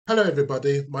Hello,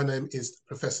 everybody. My name is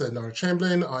Professor Nira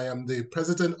Chamberlain. I am the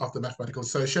president of the Mathematical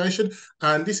Association,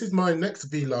 and this is my next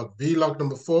vlog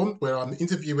number 4, where I'm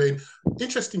interviewing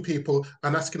interesting people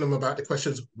and asking them about the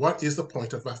questions, what is the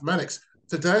point of mathematics?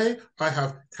 Today, I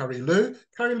have Karrie Liu.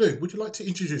 Karrie Liu, would you like to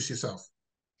introduce yourself?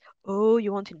 Oh,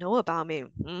 you want to know about me?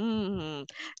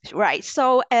 Right.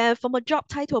 So, from a job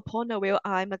title point of view,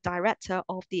 I'm a director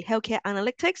of the healthcare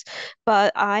analytics,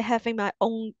 but I having my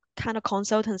own kind of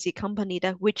consultancy company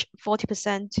that which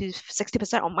 40% to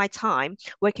 60% of my time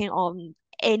working on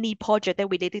any project that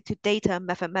related to data,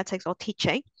 mathematics, or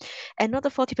teaching. Another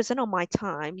 40% of my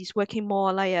time is working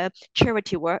more like a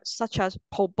charity work, such as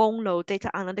pro bono data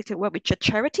analytic work with a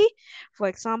charity. For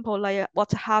example, like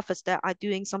Water Harvest that are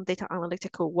doing some data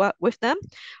analytical work with them,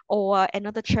 or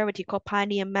another charity called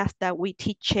Pioneer Math that we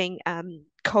teaching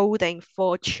coding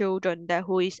for children that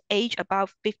who is age about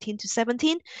 15 to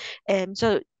 17. And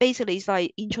so basically it's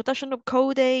like introduction of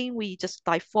coding. We just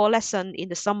like 4 lessons in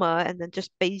the summer and then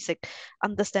just basic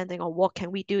understanding of what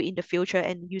can we do in the future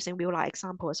and using real life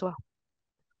example as well.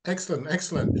 Excellent,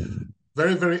 excellent.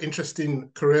 Very, very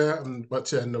interesting career and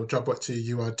no job what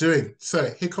you are doing.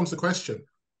 So here comes the question.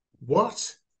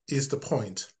 What is the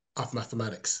point of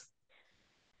mathematics?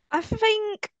 I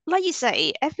think, like you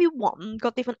say, everyone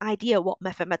got different idea what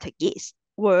mathematics is,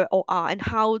 were or are, and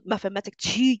how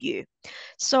mathematics to you.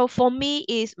 So for me,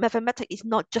 is mathematics is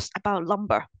not just about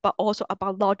number, but also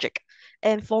about logic.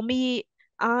 And for me,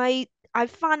 I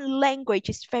find language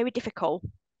is very difficult.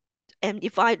 And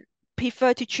if I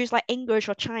prefer to choose like English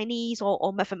or Chinese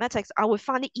or mathematics, I would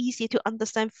find it easier to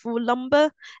understand through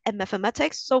number and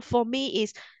mathematics. So for me,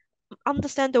 is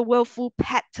understand the world through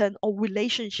pattern or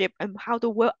relationship and how the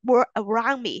world work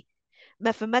around me.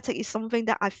 Mathematics is something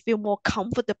that I feel more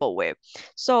comfortable with.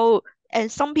 So, and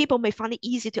some people may find it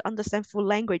easy to understand through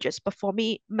languages, but for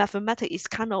me, mathematics is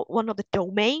kind of one of the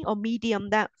domain or medium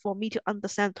that for me to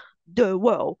understand the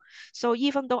world. So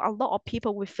even though a lot of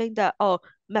people would think that, oh,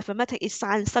 mathematics is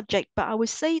science subject, but I would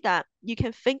say that you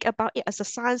can think about it as a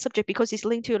science subject because it's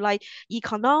linked to like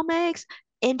economics,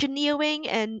 engineering,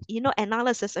 and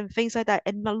analysis and things like that.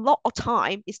 And a lot of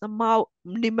time is about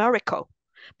numerical.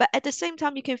 But at the same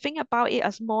time, you can think about it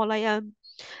as more like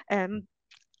um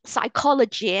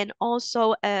psychology and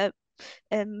also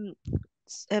um,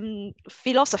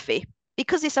 philosophy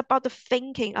because it's about the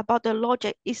thinking, about the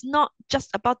logic. It's not just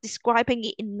about describing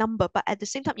it in number, but at the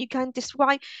same time, you can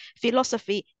describe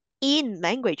philosophy in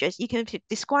languages. You can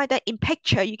describe that in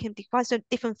picture. You can describe some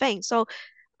different things. So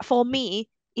for me,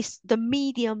 it's the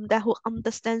medium that who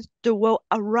understands the world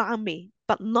around me,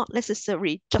 but not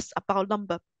necessarily just about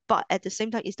number, but at the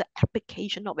same time, it's the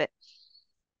application of it.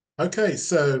 Okay,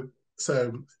 so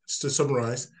to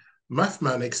summarize,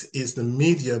 mathematics is the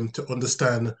medium to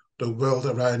understand the world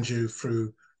around you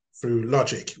through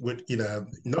logic, with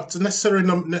not necessarily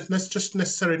just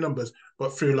necessary numbers,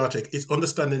 but through logic. It's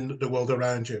understanding the world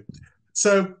around you.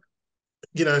 So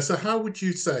so how would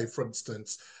you say, for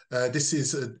instance, this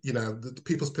is the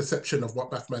people's perception of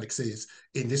what mathematics is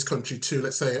in this country to,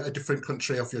 let's say, a different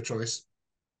country of your choice?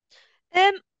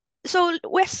 Um, so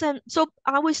Western, so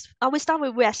I will start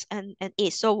with West and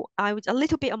East. So I was a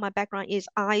little bit of my background is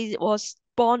I was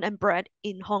born and bred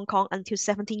in Hong Kong until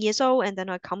 17 years old, and then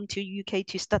I come to UK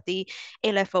to study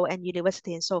A level and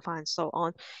university and so far and so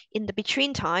on. In the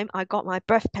between time, I got my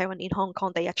birth parent in Hong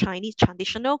Kong. They are Chinese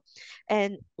traditional,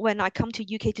 and when I come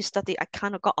to UK to study, I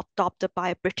kind of got adopted by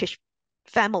a British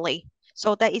family.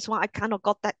 So that is why I kind of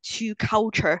got that two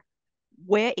culture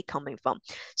where it coming from.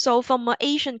 So from an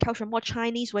Asian culture, more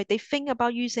Chinese way, they think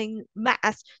about using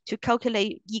math to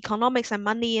calculate economics and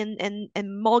money and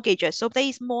mortgages. So there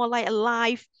is more like a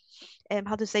life,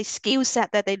 how to say, skill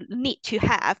set that they need to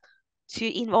have to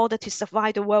in order to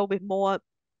survive the world with more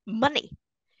money.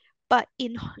 But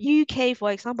in UK,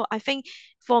 for example, I think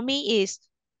for me is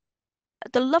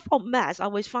the love of math. I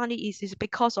always find it is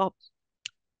because of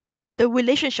the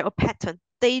relationship of pattern.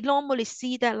 They normally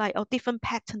see that like a different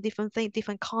pattern, different thing,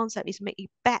 different concept is make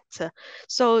it better.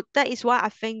 So that is why I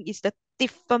think it's the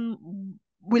different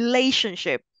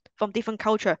relationship from different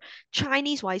culture.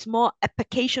 Chinese wise more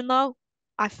applicational,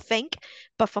 I think,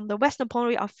 but from the Western point of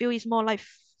view, I feel it's more like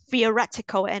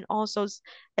theoretical and also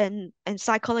and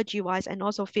psychology wise and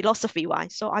also philosophy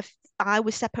wise. So I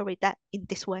would separate that in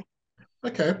this way.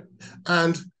 Okay,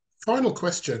 and final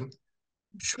question.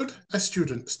 Should a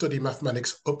student study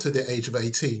mathematics up to the age of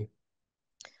 18?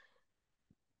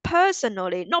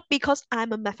 Personally, not because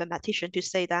I'm a mathematician to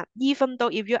say that, even though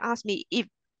if you ask me if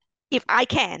if I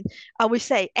can, I would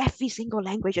say every single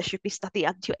language should be studied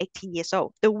until 18 years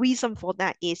old. The reason for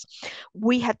that is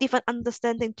we have different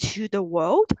understanding to the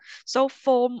world. So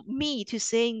for me to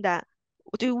saying that,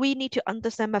 do we need to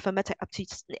understand mathematics up to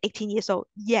 18 years old?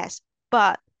 Yes,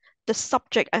 but the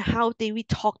subject and how do we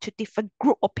talk to different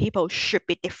group of people should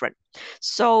be different.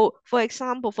 So, for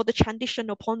example, for the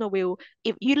traditional point of view,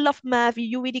 if you love math,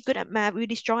 you're really good at math,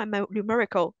 really strong at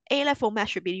numerical, A level math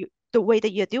should be the way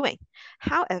that you're doing.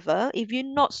 However, if you're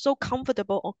not so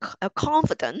comfortable or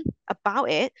confident about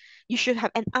it, you should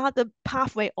have another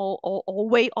pathway or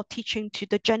way of teaching to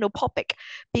the general public.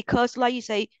 Because, like you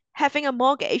say, having a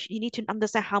mortgage, you need to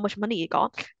understand how much money you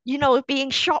got. You know, being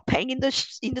shopping in the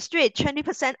street,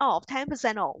 20% off,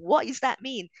 10% off. What does that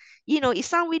mean? You know, it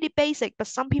sounds really basic, but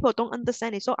some people don't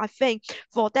understand it. So I think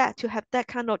for that to have that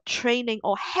kind of training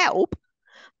or help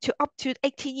to up to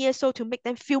 18 years old to make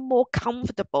them feel more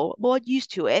comfortable, more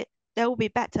used to it, that will be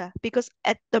better. Because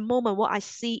at the moment, what I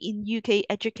see in UK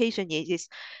education is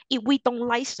if we don't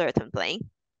like certain thing,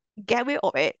 get rid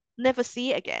of it, never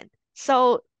see it again.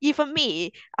 So even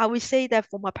me, I would say that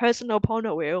from my personal point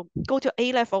of view, go to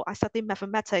A level, I study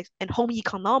mathematics and home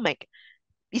economic.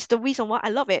 Is the reason why I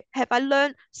love it. Have I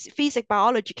learned physics,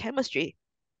 biology, chemistry?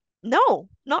 No,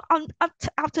 not on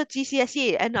after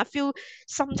GCSE. And I feel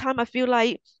sometimes I feel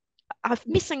like I'm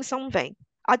missing something.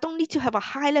 I don't need to have a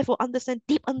high level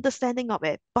deep understanding of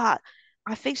it, but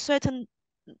I think certain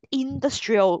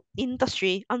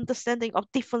industry understanding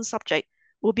of different subject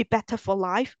will be better for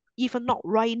life, even not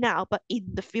right now, but in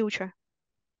the future.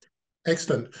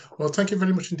 Excellent. Well, thank you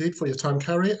very much indeed for your time,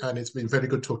 Karrie, and it's been very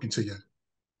good talking to you.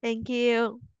 Thank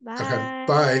you. Okay, bye.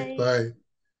 Bye. Bye.